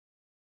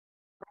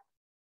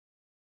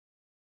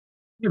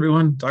Hey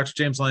everyone, Dr.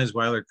 James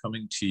Lyons-Weiler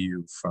coming to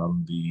you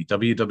from the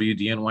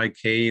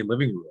WWDNYK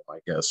living room, I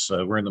guess.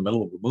 We're in the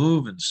middle of a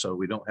move, and so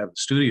we don't have a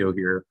studio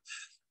here.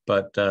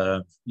 But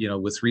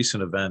with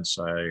recent events,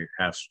 I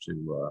have to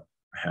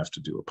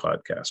do a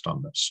podcast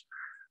on this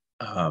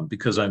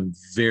because I'm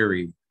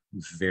very,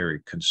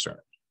 very concerned.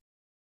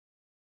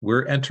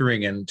 We're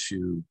entering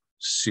into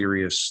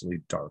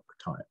seriously dark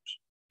times.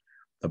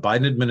 The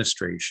Biden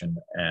administration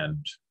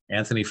and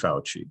Anthony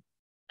Fauci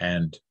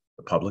and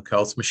the public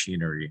health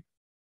machinery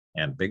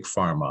and big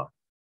pharma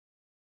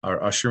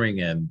are ushering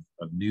in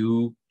a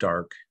new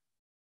dark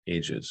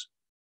ages.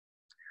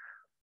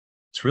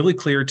 It's really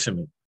clear to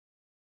me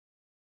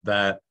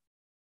that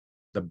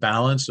the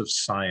balance of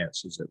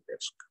science is at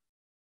risk.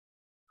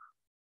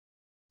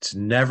 It's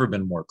never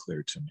been more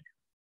clear to me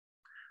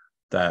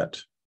that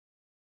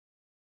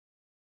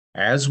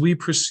as we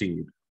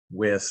proceed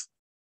with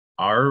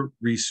our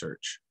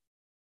research,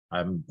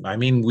 I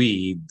mean,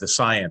 we, the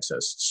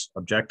scientists,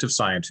 objective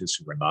scientists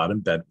who are not in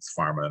bed with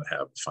pharma and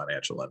have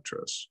financial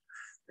interests,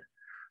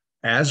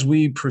 as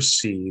we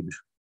proceed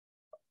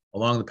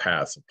along the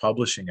path of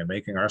publishing and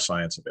making our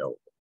science available,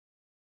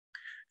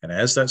 and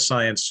as that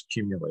science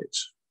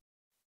accumulates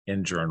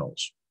in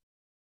journals,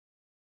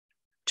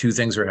 two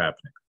things are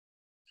happening.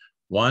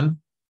 One,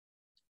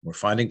 we're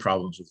finding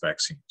problems with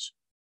vaccines.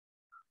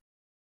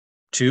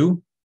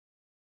 Two,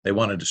 they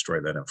want to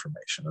destroy that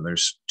information. And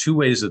there's two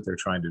ways that they're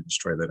trying to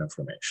destroy that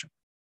information.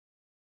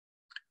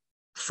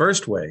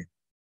 First way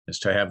is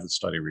to have the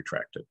study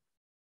retracted.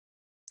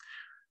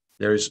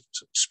 There's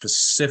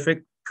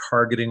specific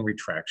targeting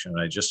retraction.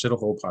 And I just did a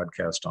whole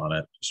podcast on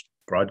it,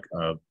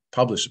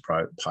 published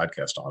a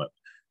podcast on it,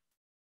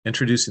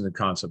 introducing the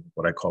concept of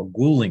what I call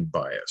ghouling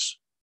bias.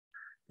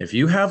 If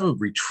you have a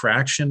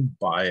retraction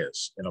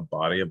bias in a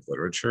body of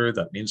literature,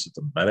 that means that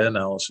the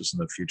meta-analysis in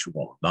the future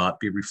will not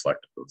be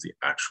reflective of the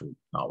actual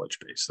knowledge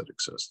base that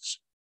exists.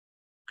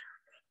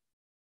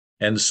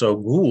 And so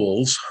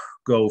ghouls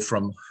go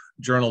from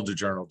journal to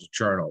journal to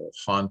journal,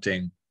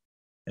 haunting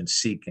and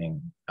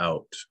seeking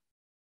out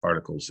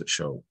articles that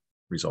show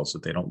results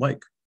that they don't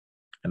like,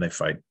 and they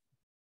fight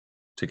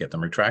to get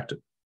them retracted.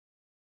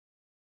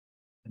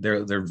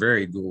 They're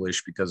very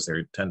ghoulish because they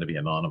tend to be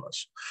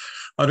anonymous.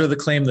 Under the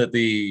claim that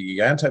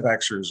the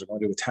anti-vaxxers are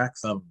going to attack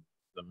them, in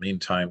the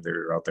meantime,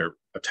 they're out there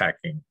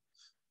attacking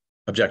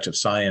objective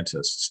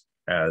scientists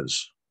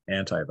as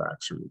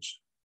anti-vaxxers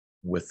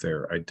with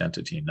their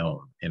identity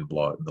known in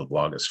the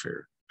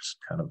blogosphere. It's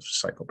kind of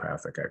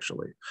psychopathic,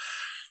 actually.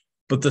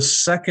 But the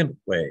second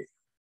way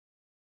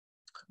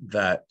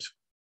that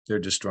they're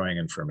destroying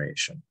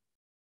information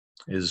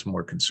is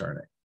more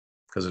concerning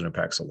because it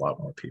impacts a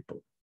lot more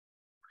people.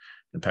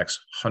 Impacts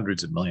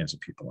hundreds of millions of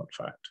people, in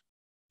fact.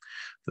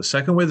 The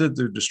second way that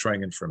they're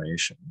destroying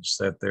information is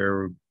that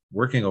they're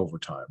working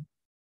overtime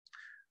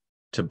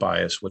to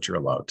bias what you're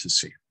allowed to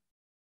see.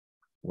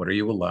 What are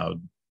you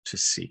allowed to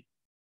see?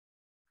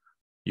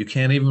 You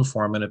can't even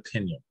form an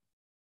opinion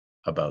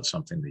about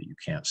something that you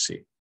can't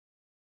see.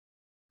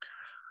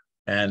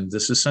 And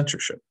this is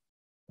censorship.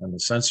 And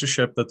the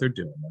censorship that they're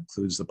doing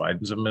includes the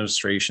Biden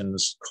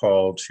administration's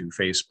call to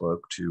Facebook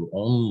to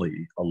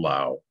only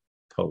allow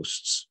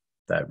posts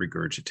that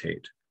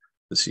regurgitate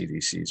the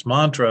CDC's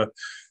mantra,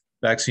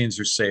 vaccines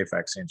are safe,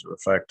 vaccines are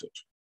effective,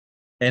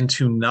 and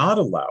to not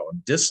allow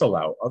and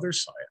disallow other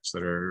science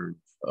that are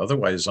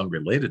otherwise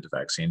unrelated to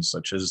vaccines,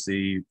 such as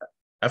the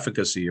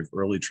efficacy of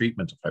early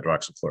treatment of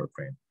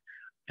hydroxychloroquine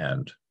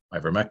and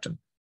ivermectin.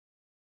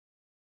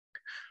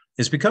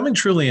 It's becoming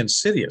truly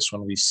insidious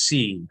when we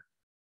see,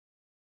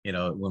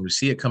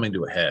 it coming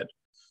to a head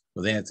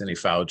with Anthony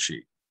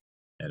Fauci,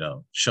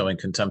 showing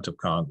contempt of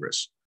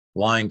Congress,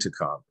 lying to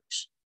Congress,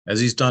 as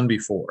he's done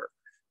before,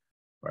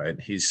 right?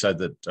 He said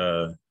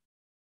that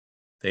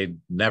they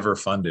never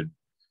funded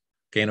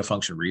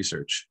gain-of-function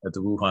research at the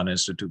Wuhan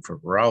Institute for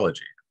Virology.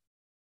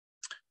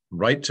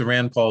 Right to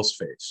Rand Paul's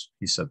face,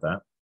 he said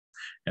that.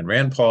 And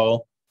Rand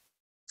Paul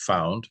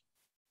found,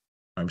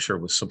 I'm sure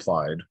was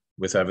supplied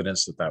with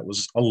evidence that that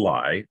was a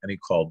lie, and he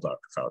called Dr.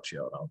 Fauci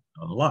out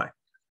on the lie.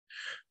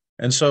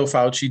 And so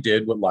Fauci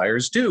did what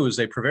liars do, is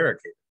they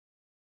prevaricated.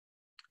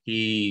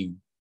 He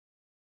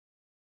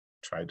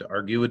tried to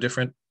argue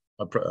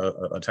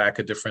attack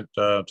a different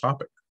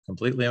topic,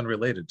 completely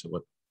unrelated to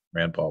what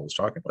Rand Paul was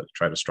talking about, to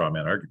try to straw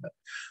man argument.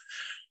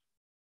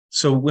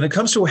 So when it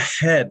comes to a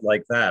head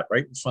like that,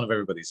 right in front of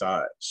everybody's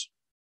eyes,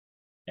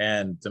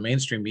 and the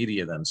mainstream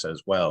media then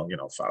says, well,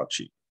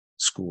 Fauci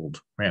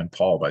schooled Rand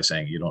Paul by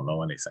saying you don't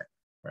know anything,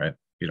 right?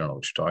 You don't know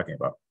what you're talking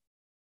about.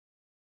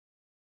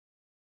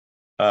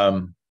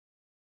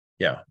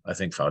 I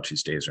think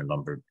Fauci's days are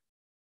numbered.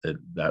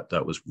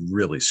 That was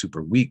really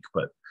super weak,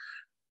 but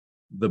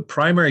the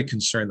primary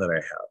concern that I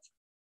have,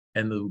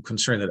 and the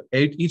concern that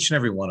each and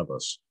every one of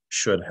us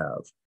should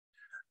have,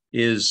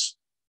 is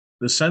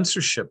the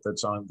censorship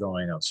that's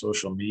ongoing on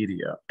social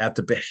media at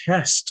the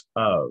behest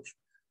of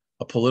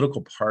a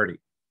political party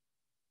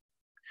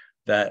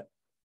that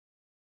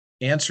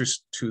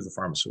answers to the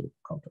pharmaceutical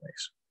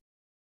companies,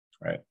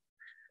 right?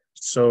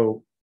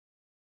 So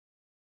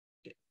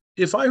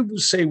if I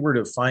say were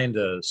to find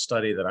a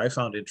study that I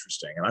found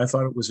interesting and I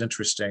thought it was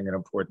interesting and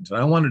important, and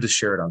I wanted to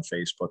share it on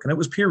Facebook, and it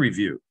was peer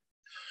reviewed,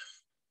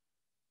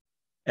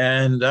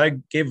 and I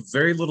gave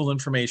very little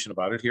information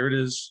about it. Here it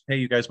is. Hey,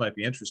 you guys might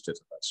be interested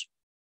in this.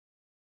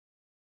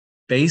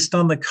 Based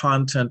on the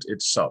content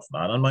itself,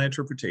 not on my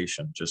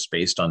interpretation, just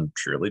based on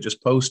purely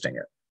just posting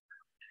it,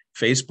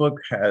 Facebook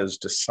has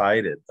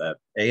decided that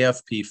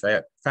AFP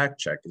fact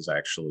check is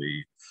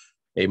actually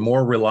a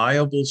more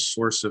reliable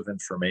source of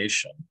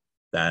information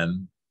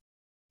than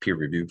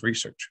peer-reviewed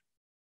research,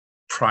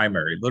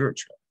 primary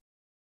literature,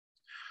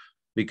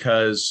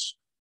 because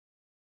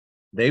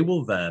they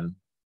will then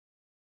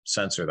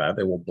censor that.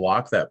 They will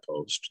block that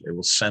post. They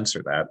will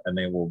censor that, and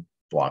they will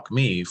block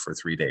me for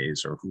 3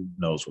 days, or who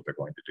knows what they're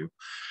going to do.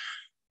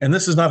 And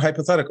this is not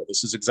hypothetical.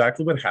 This is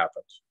exactly what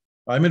happened.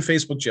 I'm in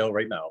Facebook jail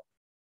right now.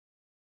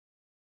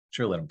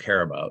 Surely I don't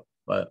care about,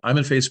 but I'm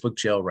in Facebook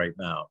jail right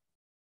now.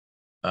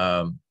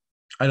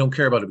 I don't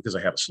care about it because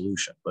I have a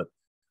solution, but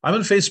I'm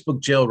in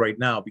Facebook jail right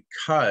now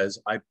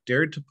because I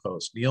dared to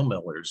post Neil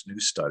Miller's new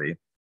study,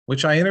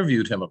 which I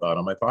interviewed him about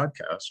on my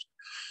podcast,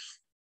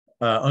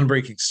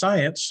 Unbreaking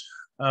Science,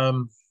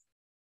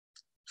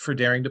 for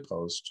daring to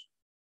post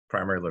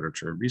primary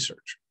literature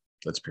research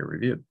that's peer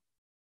reviewed.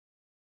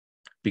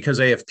 Because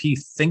AFP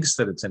thinks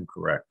that it's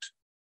incorrect,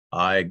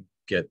 I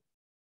get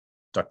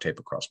duct tape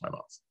across my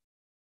mouth.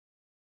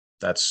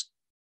 That's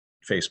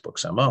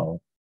Facebook's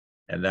MO,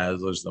 and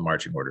those are the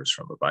marching orders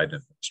from the Biden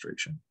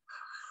administration.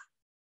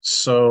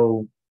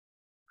 So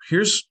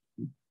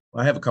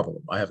I have a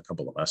couple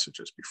of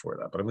messages before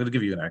that, but I'm going to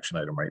give you an action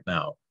item right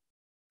now.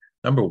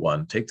 Number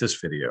one, take this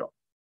video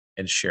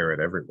and share it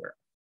everywhere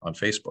on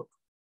Facebook,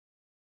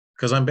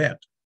 because I'm banned.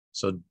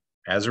 So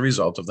as a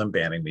result of them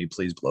banning me,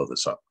 please blow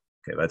this up.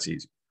 Okay, that's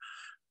easy.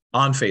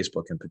 On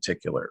Facebook in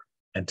particular,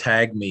 and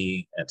tag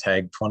me and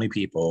tag 20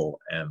 people,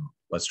 and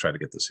let's try to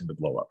get this thing to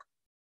blow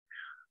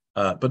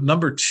up. But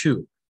number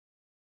two,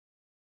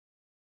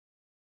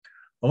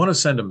 I want to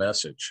send a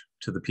message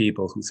to the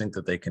people who think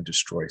that they can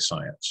destroy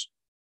science.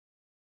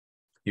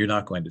 You're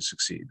not going to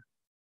succeed.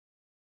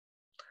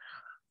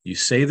 You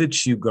say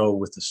that you go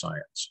with the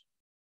science.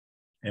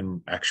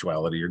 In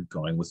actuality, you're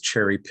going with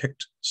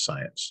cherry-picked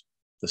science,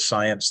 the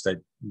science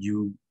that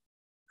you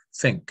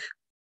think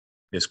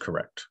is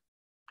correct.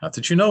 Not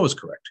that you know is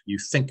correct, you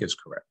think is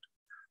correct.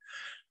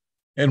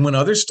 And when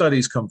other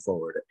studies come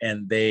forward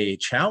and they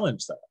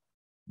challenge that,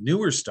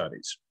 newer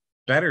studies,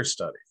 better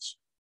studies,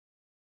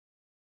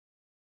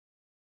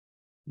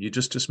 you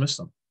just dismiss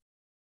them.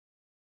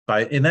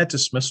 In that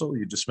dismissal,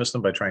 you dismiss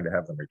them by trying to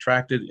have them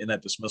retracted. In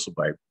that dismissal,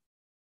 by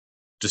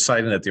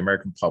deciding that the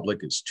American public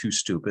is too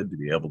stupid to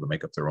be able to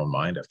make up their own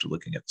mind after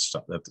looking at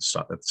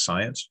the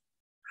science.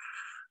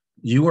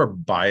 You are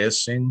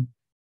biasing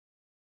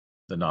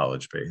the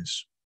knowledge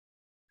base.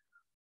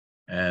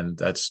 And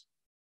that's,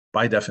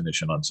 by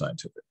definition,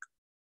 unscientific.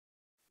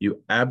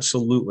 You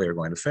absolutely are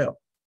going to fail.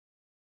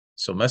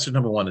 So message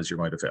number one is you're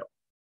going to fail.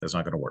 That's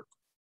not going to work.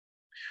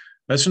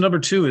 Message number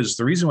two is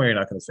the reason why you're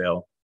not going to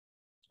fail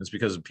is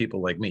because of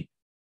people like me.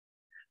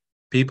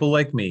 People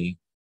like me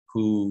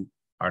who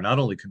are not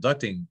only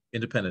conducting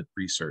independent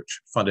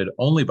research funded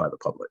only by the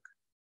public,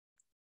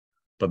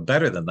 but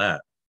better than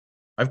that,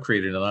 I've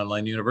created an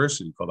online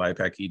university called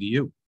IPAC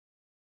EDU.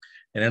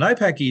 And in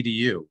IPAC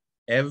EDU,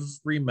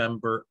 every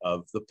member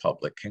of the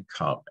public can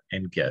come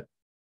and get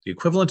the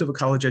equivalent of a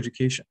college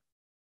education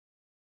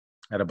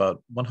at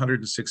about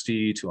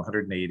 160 to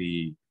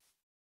 180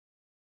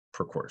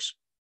 per course.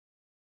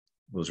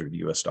 Those are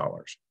US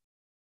dollars.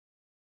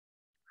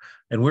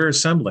 And we're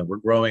assembling, we're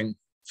growing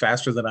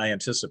faster than I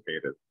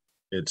anticipated.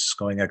 It's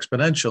going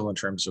exponential in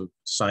terms of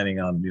signing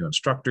on new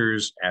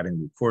instructors, adding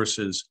new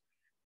courses.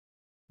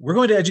 We're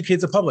going to educate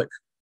the public,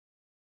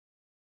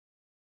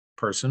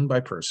 person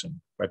by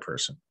person, by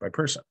person, by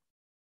person.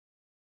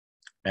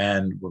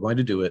 And we're going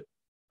to do it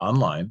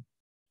online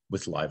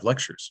with live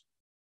lectures.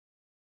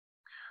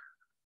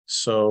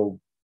 So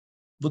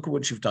look at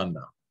what you've done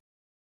now.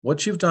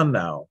 What you've done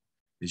now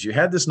is you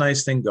had this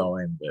nice thing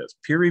going with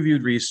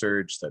peer-reviewed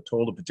research that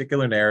told a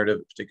particular narrative,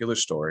 a particular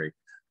story.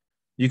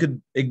 You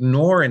could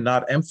ignore and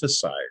not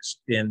emphasize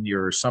in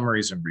your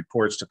summaries and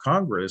reports to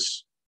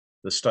Congress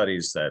the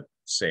studies that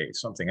say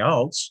something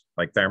else,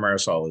 like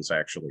thimerosal is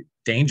actually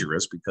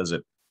dangerous because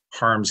it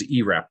harms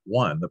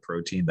ERAP1, the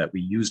protein that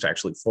we use to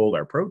actually fold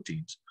our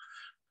proteins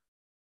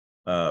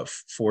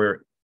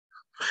for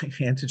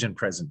antigen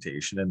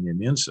presentation in the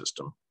immune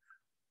system.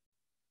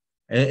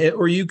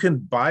 Or you can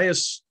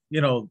bias,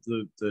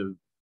 the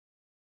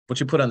what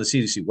you put on the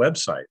CDC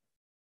website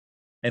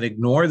and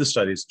ignore the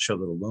studies that show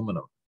that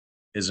aluminum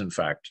is in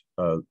fact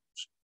a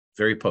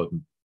very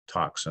potent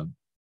toxin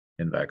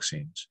in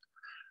vaccines,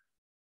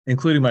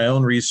 including my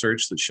own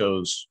research that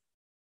shows,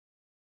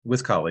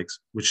 with colleagues,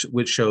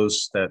 which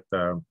shows that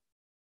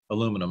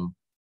aluminum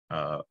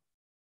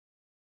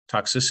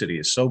toxicity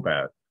is so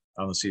bad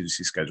on the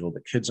CDC schedule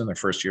that kids in their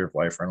first year of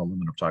life are on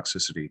aluminum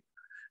toxicity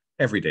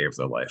every day of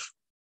their life.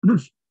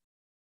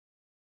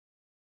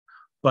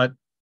 But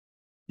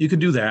you could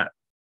do that.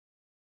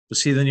 But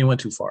see, then you went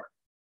too far.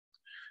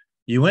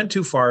 You went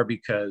too far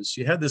because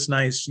you had this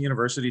nice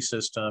university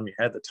system, you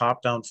had the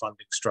top-down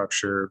funding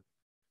structure.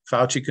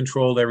 Fauci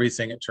controlled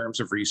everything in terms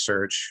of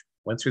research,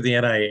 went through the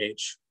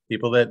NIH,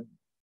 people that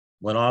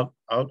went out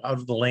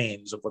of the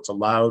lanes of what's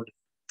allowed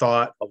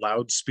thought,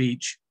 allowed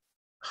speech,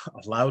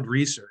 allowed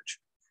research,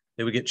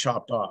 they would get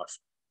chopped off.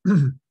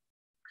 Well,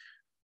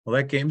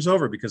 that game's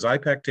over because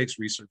IPAC takes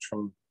research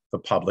from the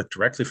public,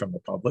 directly from the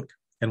public,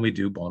 and we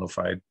do bona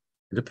fide,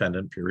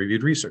 independent,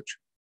 peer-reviewed research.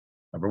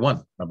 Number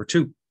one. Number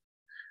two,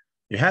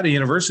 you had a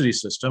university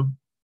system,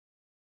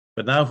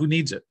 but now who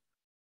needs it?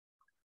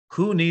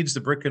 Who needs the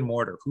brick and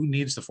mortar? Who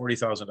needs the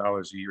 $40,000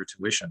 a year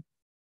tuition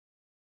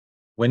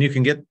when you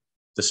can get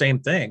the same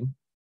thing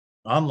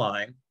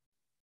online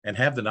and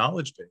have the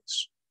knowledge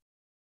base?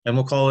 And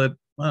we'll call it,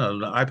 I don't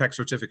know, an IPAC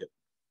certificate.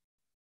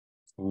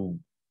 Ooh,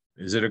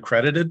 is it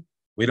accredited?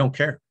 We don't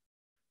care.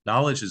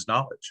 Knowledge is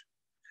knowledge.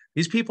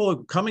 These people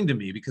are coming to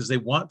me because they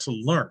want to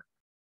learn.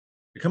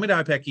 They're coming to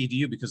IPAC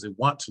EDU because they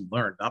want to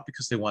learn, not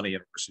because they want a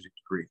university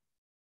degree.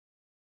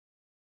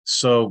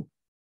 So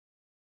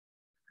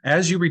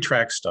as you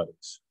retract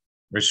studies,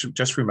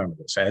 just remember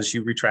this, as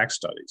you retract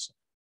studies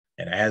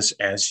and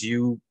as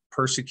you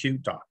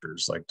persecute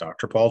doctors like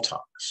Dr. Paul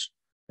Thomas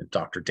and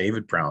Dr.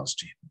 David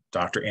Brownstein,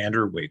 Dr.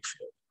 Andrew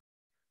Wakefield,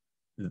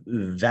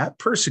 that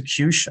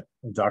persecution,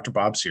 Dr.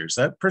 Bob Sears,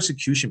 that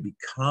persecution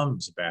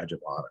becomes a badge of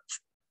honor.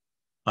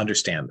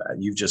 Understand that.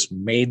 You've just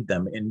made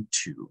them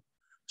into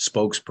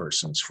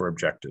spokespersons for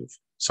objective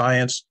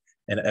science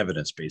and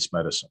evidence-based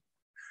medicine.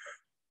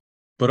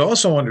 But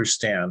also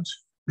understand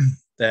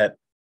that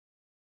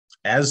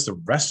as the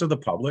rest of the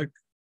public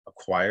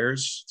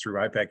acquires through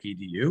IPAC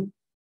EDU,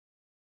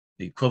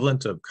 the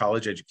equivalent of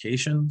college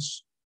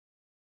educations,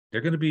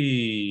 they're going to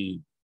be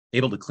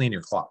able to clean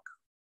your clock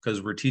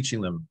because we're teaching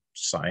them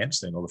science.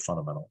 They know the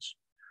fundamentals.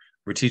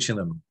 We're teaching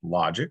them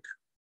logic,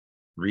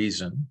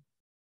 reason,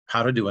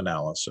 how to do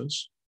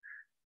analysis,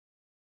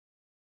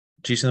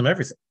 teaching them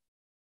everything.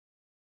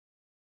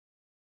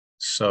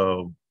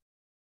 So,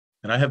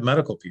 and I have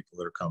medical people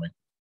that are coming.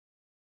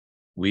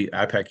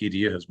 IPAC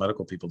EDU has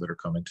medical people that are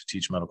coming to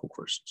teach medical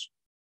courses.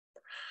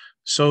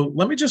 So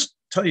let me just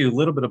tell you a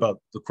little bit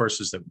about the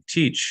courses that we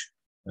teach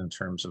in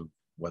terms of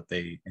what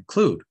they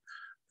include.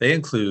 They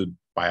include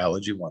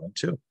Biology 1 and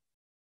 2.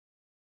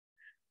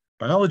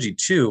 Biology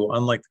 2,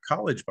 unlike the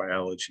college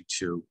Biology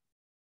 2,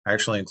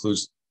 actually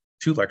includes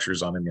 2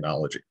 lectures on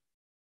immunology.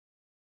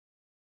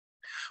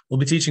 We'll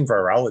be teaching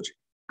virology.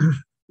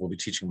 We'll be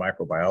teaching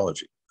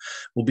microbiology.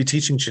 We'll be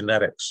teaching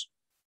genetics.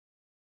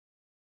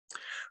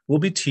 We'll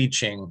be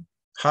teaching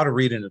how to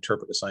read and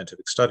interpret a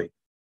scientific study.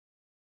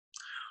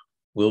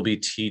 We'll be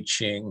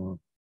teaching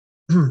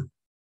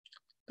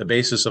the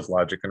basis of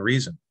logic and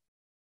reason.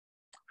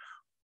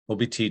 We'll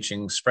be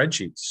teaching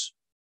spreadsheets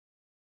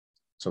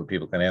so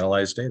people can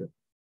analyze data.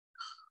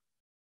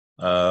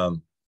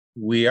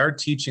 We are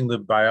teaching the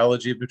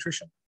biology of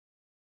nutrition.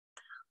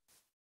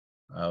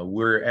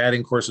 We're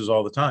adding courses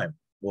all the time.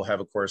 We'll have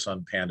a course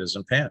on pandas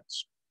and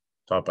pans,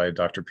 taught by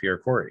Dr. Pierre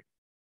Corey.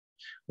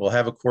 We'll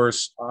have a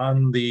course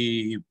on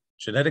the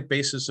genetic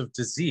basis of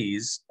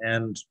disease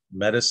and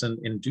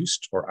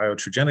medicine-induced or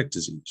iatrogenic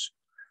disease.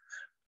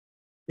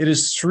 It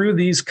is through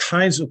these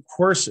kinds of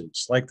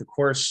courses, like the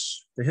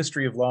course, The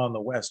History of Law in the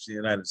West of the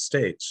United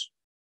States,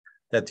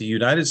 that the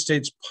United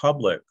States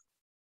public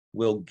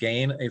will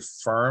gain a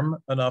firm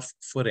enough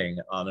footing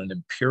on an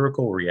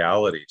empirical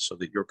reality so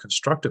that your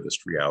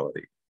constructivist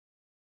reality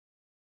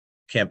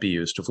can't be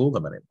used to fool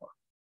them anymore.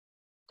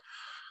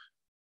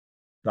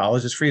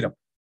 Knowledge is freedom.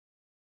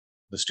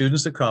 The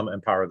students that come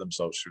empower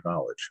themselves through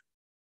knowledge.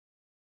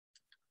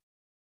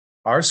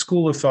 Our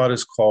school of thought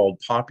is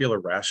called popular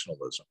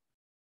rationalism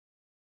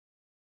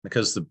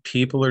because the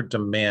people are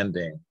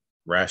demanding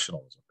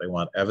rationalism. They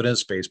want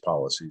evidence-based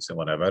policies. They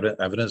want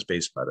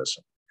evidence-based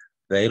medicine.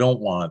 They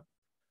don't want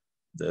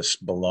this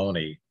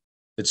baloney.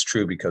 It's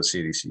true because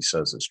CDC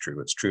says it's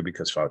true. It's true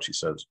because Fauci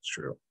says it's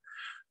true.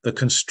 The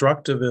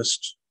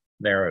constructivist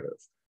narrative,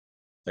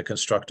 the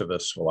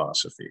constructivist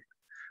philosophy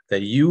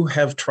that you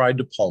have tried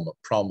to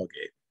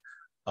promulgate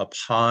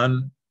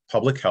upon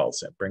public health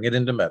and bring it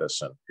into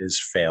medicine is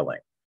failing.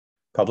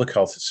 Public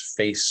health is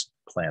face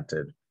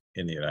planted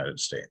in the United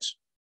States.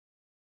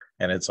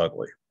 And it's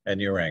ugly. And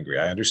you're angry.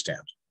 I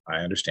understand. I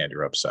understand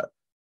you're upset.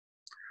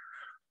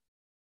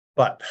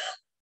 But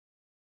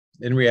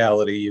in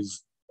reality,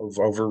 you've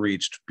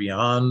overreached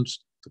beyond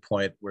the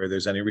point where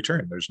there's any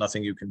return. There's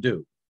nothing you can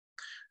do.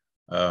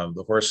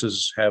 The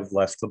horses have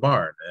left the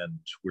barn, and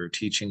we're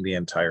teaching the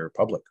entire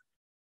public.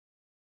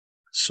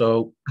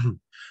 So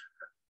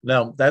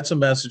now that's a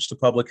message to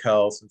public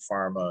health and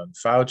pharma and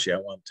Fauci. I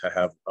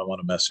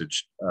want a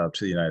message to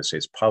the United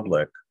States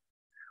public.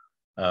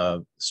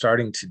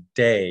 Starting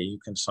today, you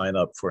can sign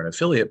up for an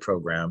affiliate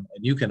program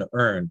and you can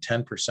earn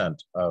 10%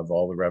 of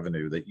all the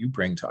revenue that you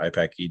bring to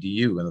IPAC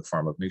EDU in the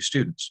form of new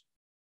students.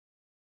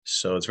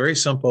 So it's very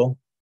simple.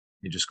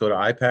 You just go to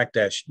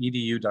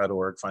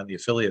ipac-edu.org, find the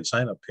affiliate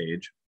sign-up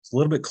page. It's a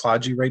little bit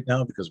kludgy right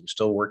now because we're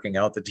still working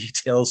out the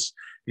details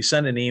You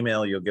send an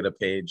email, you'll get a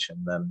page,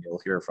 and then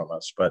you'll hear from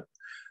us. But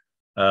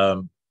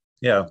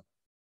yeah,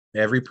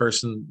 every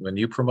person, when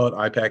you promote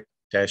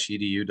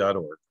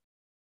ipac-edu.org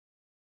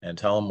and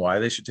tell them why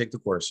they should take the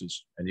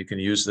courses, and you can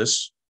use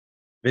this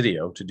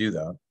video to do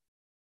that,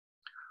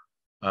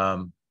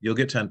 you'll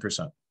get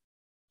 10%.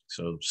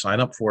 So sign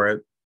up for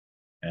it,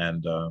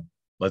 and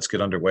let's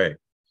get underway.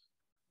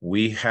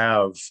 We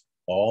have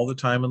all the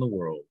time in the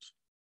world.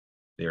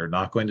 They are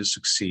not going to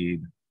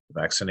succeed.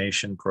 The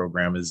vaccination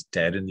program is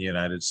dead in the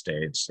United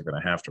States. They're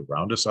going to have to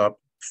round us up,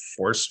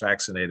 force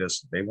vaccinate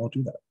us. They won't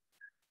do that.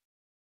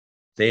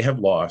 They have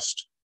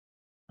lost.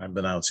 I'm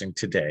announcing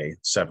today,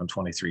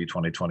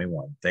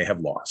 7/23/2021. They have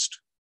lost.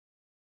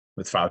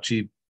 With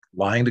Fauci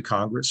lying to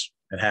Congress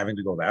and having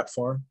to go that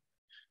far,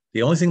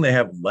 the only thing they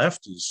have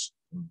left is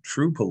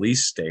true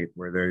police state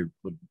where they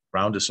would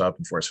round us up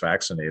and force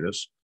vaccinate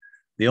us.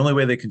 The only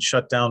way they can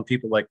shut down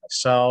people like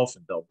myself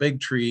and Bill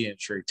Bigtree and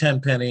Sherry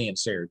Tenpenny and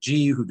Sarah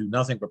G, who do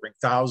nothing but bring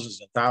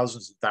thousands and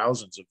thousands and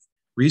thousands of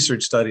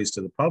research studies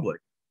to the public,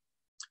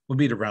 would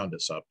be to round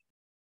us up,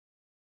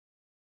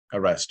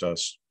 arrest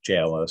us,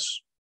 jail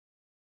us.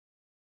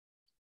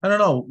 I don't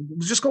know,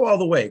 just go all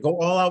the way, go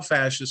all out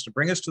fascist and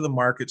bring us to the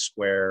market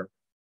square,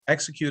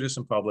 execute us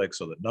in public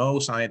so that no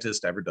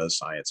scientist ever does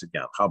science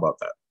again. How about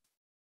that?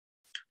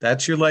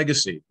 That's your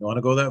legacy. You want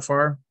to go that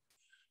far?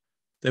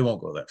 They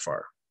won't go that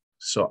far.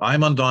 So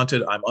I'm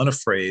undaunted. I'm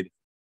unafraid.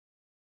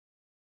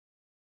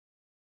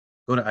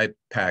 Go to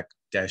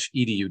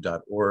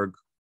ipac-edu.org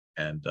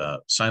and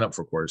sign up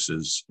for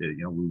courses. You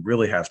know, we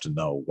really have to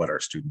know what our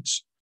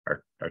students,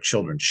 our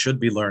children should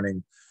be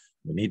learning.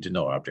 We need to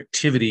know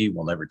objectivity.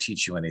 We'll never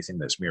teach you anything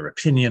that's mere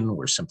opinion.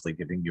 We're simply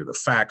giving you the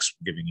facts,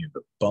 giving you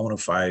the bona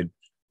fide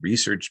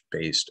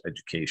research-based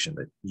education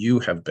that you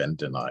have been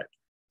denied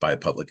by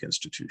public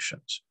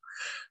institutions.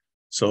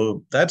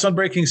 So that's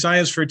Unbreaking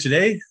Science for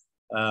today.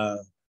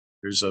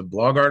 There's a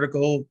blog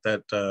article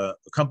that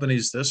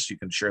accompanies this. You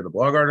can share the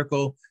blog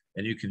article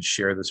and you can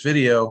share this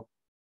video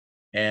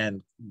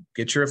and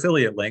get your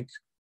affiliate link.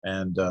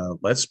 And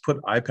let's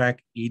put IPAC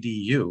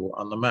EDU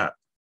on the map.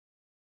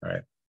 All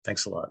right.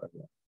 Thanks a lot,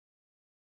 everyone.